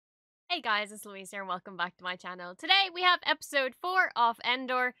Hey guys, it's Louise here and welcome back to my channel. Today we have episode 4 of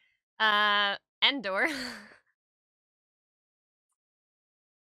Andor. Andor?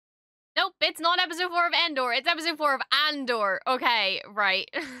 Nope, it's not episode 4 of Andor, it's episode 4 of Andor. Okay, right.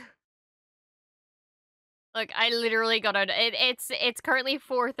 Look, I literally got out it's currently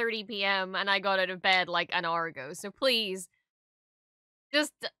 4:30 p.m. and I got out of bed like an hour ago, so please.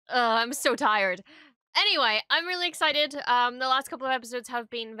 Just, I'm so tired. Anyway, I'm really excited. The last couple of episodes have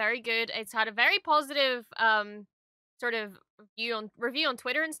been very good. It's had a very positive, sort of review on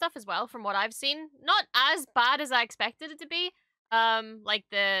Twitter and stuff as well, from what I've seen. Not as bad as I expected it to be. Like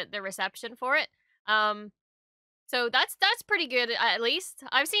the reception for it. So that's pretty good at least.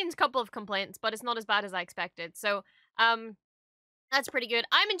 I've seen a couple of complaints, but it's not as bad as I expected. So, that's pretty good.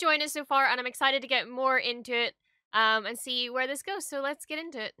 I'm enjoying it so far, and I'm excited to get more into it, and see where this goes. So let's get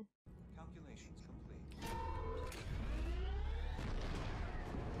into it. Calculations complete.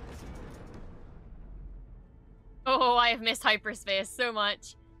 Oh, I have missed hyperspace so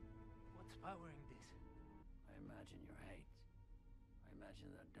much. What's powering this? I imagine your hate. I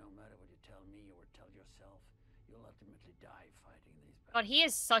imagine that no matter what you tell me or tell yourself, you'll ultimately die fighting these battles. God, he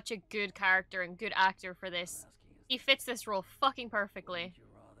is such a good character and good actor for this. He fits this role fucking perfectly. Would you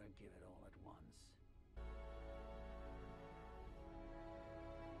rather give it all at once?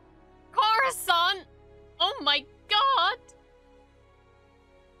 Coruscant! Oh my god!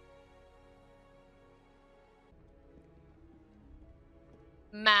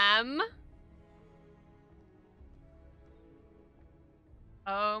 Ma'am?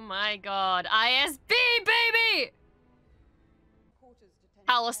 Oh my god. ISB, baby!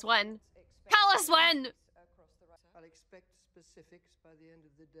 Callous when? Callous when? I'll expect specifics by the end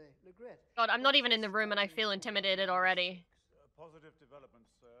of the day. Regret. God, I'm not even in the room and I feel intimidated already. Positive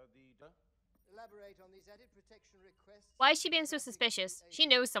developments, sir. Elaborate on these added protection requests. Why is she being so suspicious? She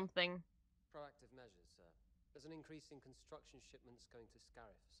knows something. Proactive measures, sir. There's an increase in construction shipments going to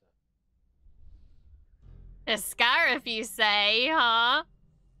Scarif, sir. A Scarif, you say, huh?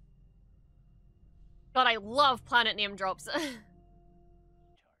 God, I love planet name drops. I never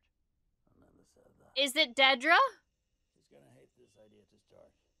said that. Is it Dedra? She's gonna hate this idea to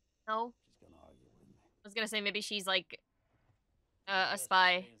start. No. She's gonna argue with me. I was gonna say maybe she's like a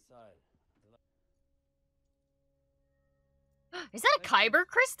spy. Is that a Kyber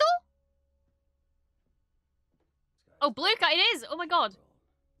crystal? Oh, blue it is. Oh my god.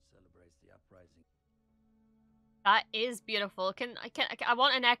 Celebrates the uprising. That is beautiful. I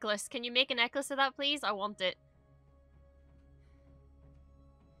want a necklace. Can you make a necklace of that, please? I want it.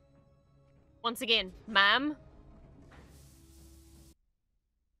 Once again, ma'am.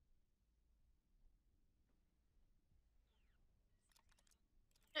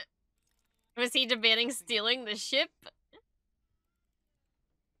 Was he debating stealing the ship?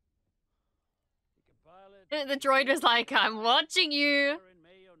 The droid was like, I'm watching you.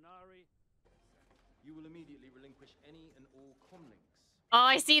 You will immediately relinquish any and all comlinks. Oh,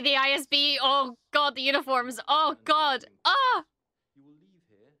 I see the ISB. Oh god, the uniforms. Oh god. Ah! You will leave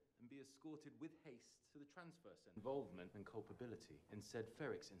here and be escorted with haste to the transfer center. Involvement and culpability in said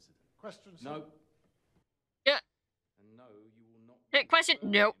Ferrix incident. Question, sir. No. Yeah. And no, you will not. Question.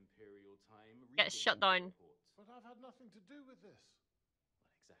 Nope. Imperial time. Get shut down. But I've had nothing to do with this.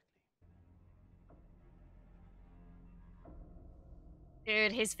 Well, exactly.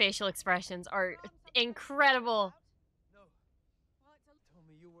 Dude, his facial expressions are incredible. No. Told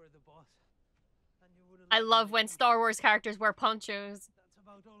me you were the boss. And you wouldn't I love when Star Wars characters wear ponchos. That's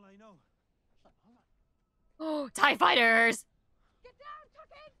about all I know. Oh, TIE fighters! Get down,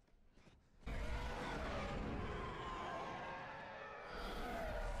 Tucking!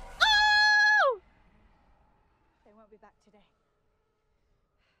 Oh! They won't be back today.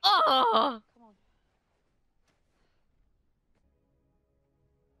 Oh! Come on.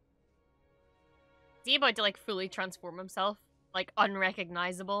 Is he about to like fully transform himself? Like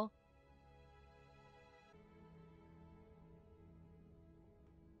unrecognizable?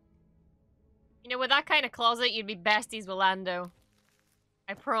 You know, with that kind of closet, you'd be besties with Lando.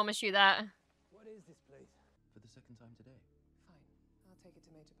 I promise you that. What is this place? For the second time today. Fine. I'll take it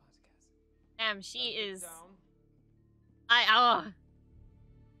to Major Particas. Damn, she is... Down.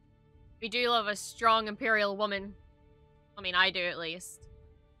 We do love a strong Imperial woman. I mean, I do at least.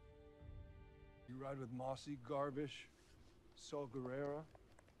 You ride with Mossy, Garbish, Saul Guerrera,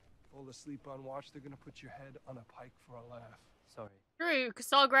 fall asleep on watch, they're gonna put your head on a pike for a laugh. Sorry. True, because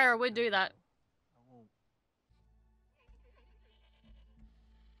Saul Guerrero would do that. I won't.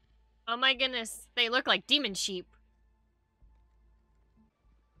 Oh my goodness, they look like demon sheep.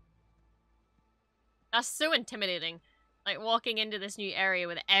 That's so intimidating. Like, walking into this new area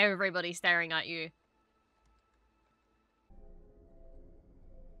with everybody staring at you.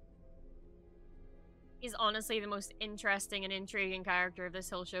 He's honestly the most interesting and intriguing character of this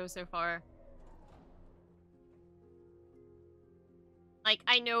whole show so far. Like,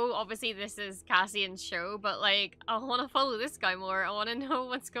 I know, obviously, this is Cassian's show, but, like, I want to follow this guy more. I want to know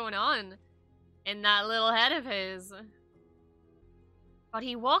what's going on in that little head of his. But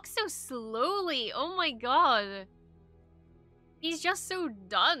he walks so slowly. Oh my god. He's just so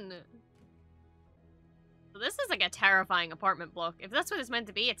done. So this is like a terrifying apartment block. If that's what it's meant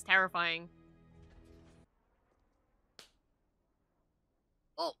to be, it's terrifying.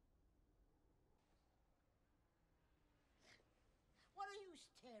 Oh. What are you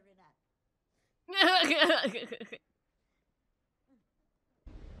staring at?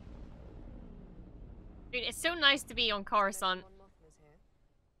 Dude, it's so nice to be on Coruscant.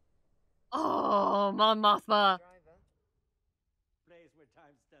 Oh, Mon Mothma.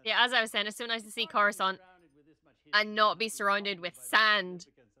 Yeah, as I was saying, it's so nice to see Coruscant and not be surrounded with sand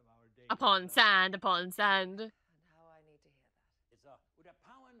upon sand upon sand. Oh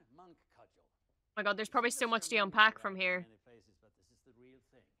my god, there's probably so much to unpack from here.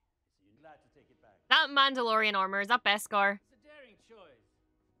 That Mandalorian armor, is that Beskar?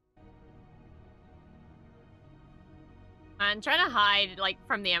 Man, trying to hide, like,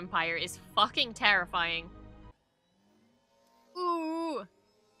 from the Empire is fucking terrifying. Ooh!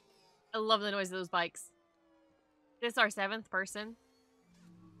 I love the noise of those bikes. This is our 7th person.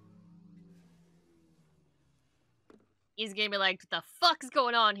 He's gonna be like, what the fuck's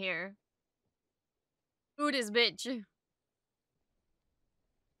going on here? Who this bitch?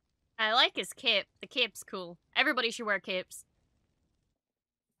 I like his cape. The cape's cool. Everybody should wear capes.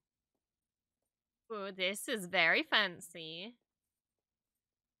 Ooh, this is very fancy.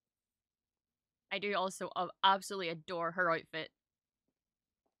 I do also absolutely adore her outfit.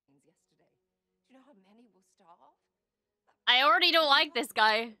 Yesterday. Do you know how many will starve? I already don't like this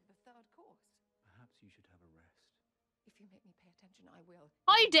guy. The third course. Perhaps you should have a rest. If you make me pay attention, I will.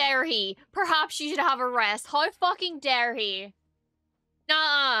 How dare he? Perhaps you should have a rest. How fucking dare he?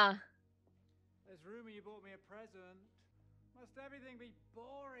 Nah. There's rumor you bought me a present. Must everything be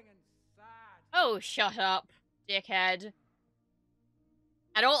boring and sad? Oh, shut up, dickhead.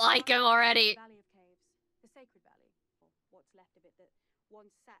 I don't like him already. Valley of Caves, the Sacred Valley, or what's left of it that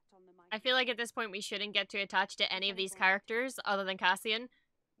once sat on the mighty. I feel like at this point we shouldn't get too attached to any of these characters other than Cassian.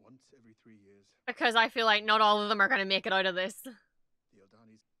 Once every 3 years, Because I feel like not all of them are gonna make it out of this. the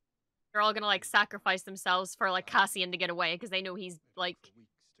Eldanis They're all gonna, like, sacrifice themselves for, like, Cassian to get away, because they know he's, like, for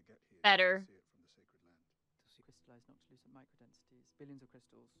weeks to get here better. to see it from the sacred land. Crystallized noctilucent microdensities, billions of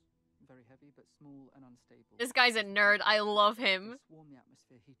crystals, very heavy but small and unstable. This guy's a nerd. I love him. They swarm the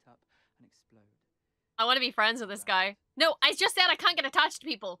atmosphere, heat up, and explode. I want to be friends with this guy. No, I just said I can't get attached to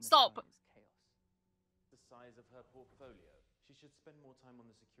people. And the Stop. sky is chaos. The size of her portfolio. She should spend more time on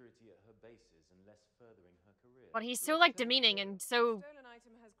the security at her bases and less furthering her career. But he's so, like, demeaning and so Stolen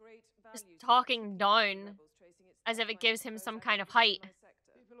item has great just value to talking the down rebels tracing its as if it network gives him those some kind of activities height. in my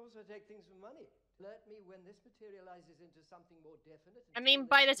sector. People also take things for money. Alert me when this materializes into something more definite. I mean,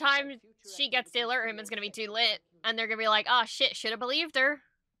 by the time she gets to alert him, it's gonna be too late. And they're gonna be like, oh shit, should have believed her.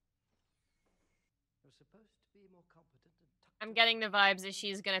 You're supposed to be more competent and tucked I'm away. getting the vibes that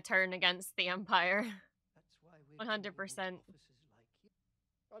she's gonna turn against the Empire. That's why we're 100%. building officers like you.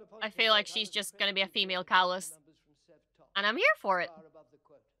 On a I positive feel like note, I she's was just gonna be a impressed with female the Callus. numbers from Sev Top. And I'm here for it. Far above the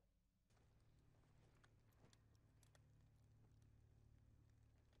quote.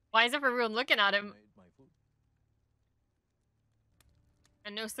 Why is everyone looking at him? Made my food.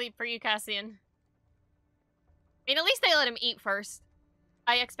 And no sleep for you, Cassian. I mean, at least they let him eat first.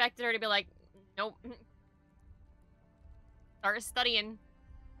 I expected her to be like, nope. Start studying.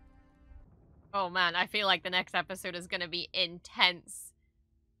 Oh man, I feel like the next episode is gonna be intense.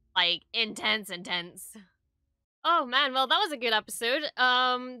 Like, intense. Oh man, well that was a good episode.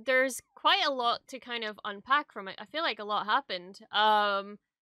 There's quite a lot to kind of unpack from it. I feel like a lot happened.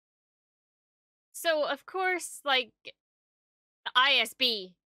 So of course, like, the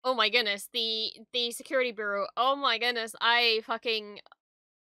ISB. Oh my goodness, the security bureau. Oh my goodness, I fucking...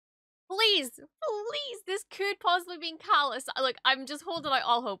 Please, this could possibly be Callus. Look, I'm just holding out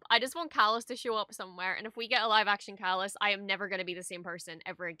all hope. I just want Callus to show up somewhere, and if we get a live-action Callus, I am never gonna be the same person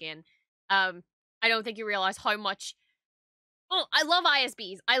ever again. I don't think you realize how much... Oh, I love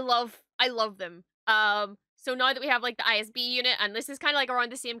ISBs. I love them. So now that we have, like, the ISB unit, and this is kind of, like,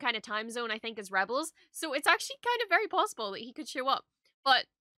 around the same kind of time zone, I think, as Rebels, so it's actually kind of very possible that he could show up. But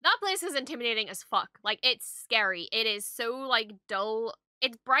that place is intimidating as fuck. Like, it's scary. It is so, like, dull.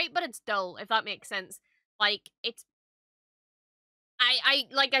 It's bright, but it's dull, if that makes sense. Like, it's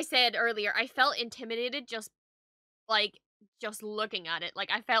like I said earlier, I felt intimidated just looking at it.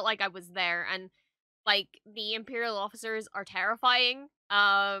 Like, I felt like I was there, and like the Imperial officers are terrifying.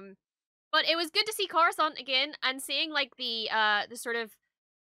 But it was good to see Coruscant again and seeing like the sort of,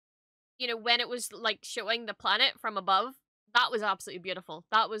 you know, when it was like showing the planet from above. That was absolutely beautiful.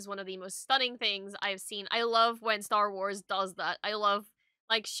 That was one of the most stunning things I've seen. I love when Star Wars does that. I love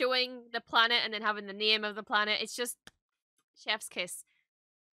like showing the planet and then having the name of the planet. It's just chef's kiss.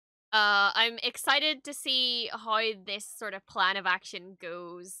 I'm excited to see how this sort of plan of action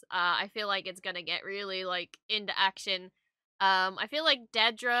goes. I feel like it's gonna get really like into action. I feel like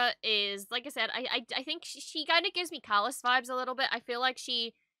Dedra is, like I said, I think she kind of gives me Callus vibes a little bit. I feel like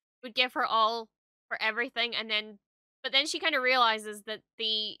she would give her all for everything, and then, but then she kind of realizes that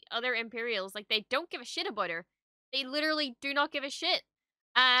the other Imperials, like, they don't give a shit about her. They literally do not give a shit.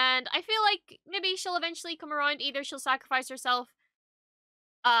 And I feel like maybe she'll eventually come around. Either she'll sacrifice herself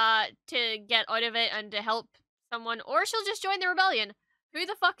to get out of it and to help someone, or she'll just join the rebellion. Who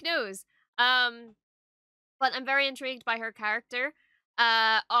the fuck knows? But I'm very intrigued by her character.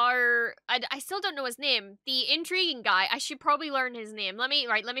 I still don't know his name. The intriguing guy, I should probably learn his name. Let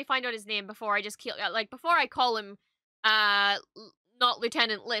me find out his name before I just kill, before I call him, not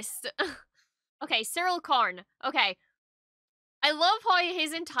Lieutenant List. Okay, Cyril Karn. Okay. I love how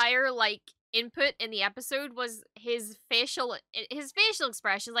his entire, like, input in the episode was his facial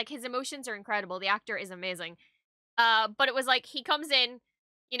expressions. Like, his emotions are incredible. The actor is amazing. But it was like, he comes in,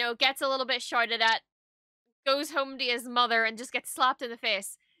 you know, gets a little bit shouted at, goes home to his mother, and just gets slapped in the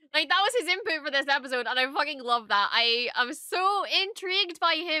face. Like, that was his input for this episode, and I fucking love that. I am so intrigued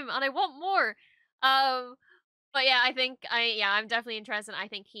by him, and I want more. But yeah, I'm definitely interested. I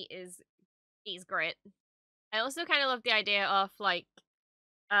think he's great. I also kind of love the idea of, like,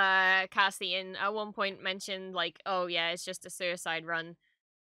 Cassian at one point mentioned, like, oh yeah, it's just a suicide run.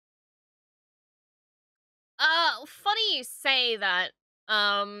 Funny you say that.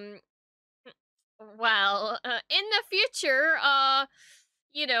 Well, in the future,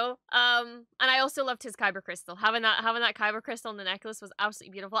 you know, and I also loved his kyber crystal. Having that kyber crystal in the necklace was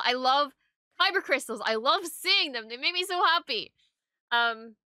absolutely beautiful. I love kyber crystals. I love seeing them. They make me so happy.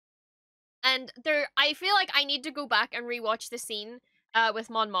 And I feel like I need to go back and rewatch the scene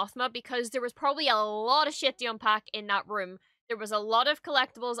with Mon Mothma, because there was probably a lot of shit to unpack in that room. There was a lot of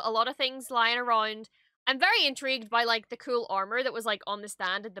collectibles, a lot of things lying around. I'm very intrigued by, like, the cool armor that was, like, on the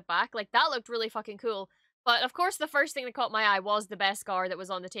stand at the back. Like, that looked really fucking cool. But, of course, the first thing that caught my eye was the Beskar that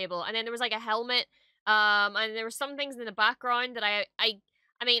was on the table. And then there was, like, a helmet. And there were some things in the background that I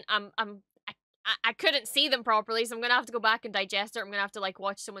mean, I couldn't see them properly, so I'm gonna have to go back and digest it. I'm gonna have to, like,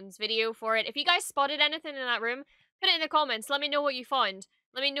 watch someone's video for it. If you guys spotted anything in that room, put it in the comments. Let me know what you found.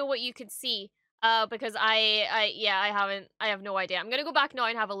 Let me know what you could see. Because I have no idea. I'm gonna go back now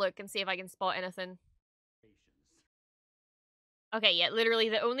and have a look and see if I can spot anything. Okay, yeah, literally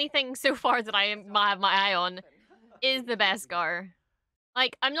the only thing so far that I have my eye on is the Beskar.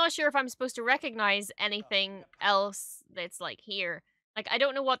 Like, I'm not sure if I'm supposed to recognize anything else that's, like, here. Like, I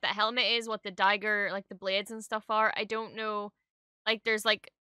don't know what the helmet is, what the dagger, like, the blades and stuff are. I don't know. Like, there's,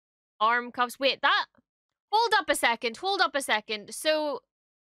 like, arm cuffs. Wait, that... Hold up a second. So,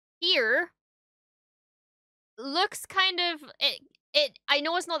 here... looks kind of... I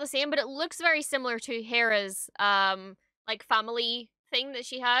know it's not the same, but it looks very similar to Hera's, like, family thing that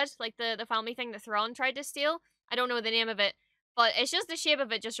she had. Like, the family thing that Thrawn tried to steal. I don't know the name of it. But it's just the shape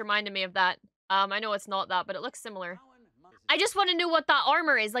of it just reminded me of that. I know it's not that, but it looks similar. I just want to know what that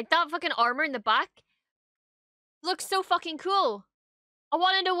armor is. Like, that fucking armor in the back looks so fucking cool. I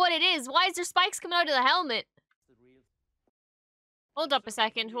want to know what it is. Why is there spikes coming out of the helmet? Hold up a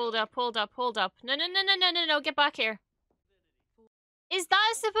second. Hold up. No, get back here. Is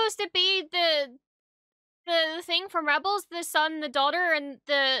that supposed to be the thing from Rebels? The son, the daughter, and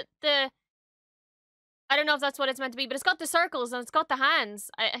the... I don't know if that's what it's meant to be, but it's got the circles and it's got the hands.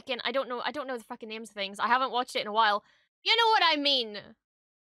 I don't know the fucking names of things. I haven't watched it in a while. You know what I mean?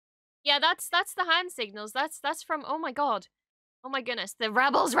 Yeah, that's the hand signals. That's from, oh my god. Oh my goodness, the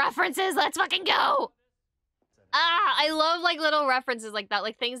Rebels references. Let's fucking go. I love, like, little references like that,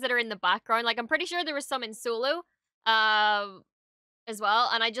 like things that are in the background. Like, I'm pretty sure there was some in Solo as well,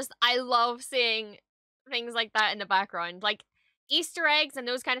 and I love seeing things like that in the background. Like, Easter eggs and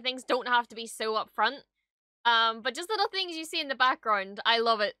those kind of things don't have to be so upfront. But just little things you see in the background, I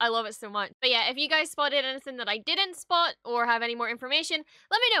love it. I love it so much. But yeah, if you guys spotted anything that I didn't spot or have any more information,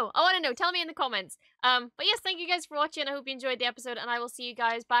 let me know. I want to know. Tell me in the comments. But yes, thank you guys for watching. I hope you enjoyed the episode, and I will see you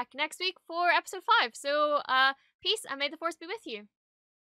guys back next week for episode 5. So, peace, and may the force be with you.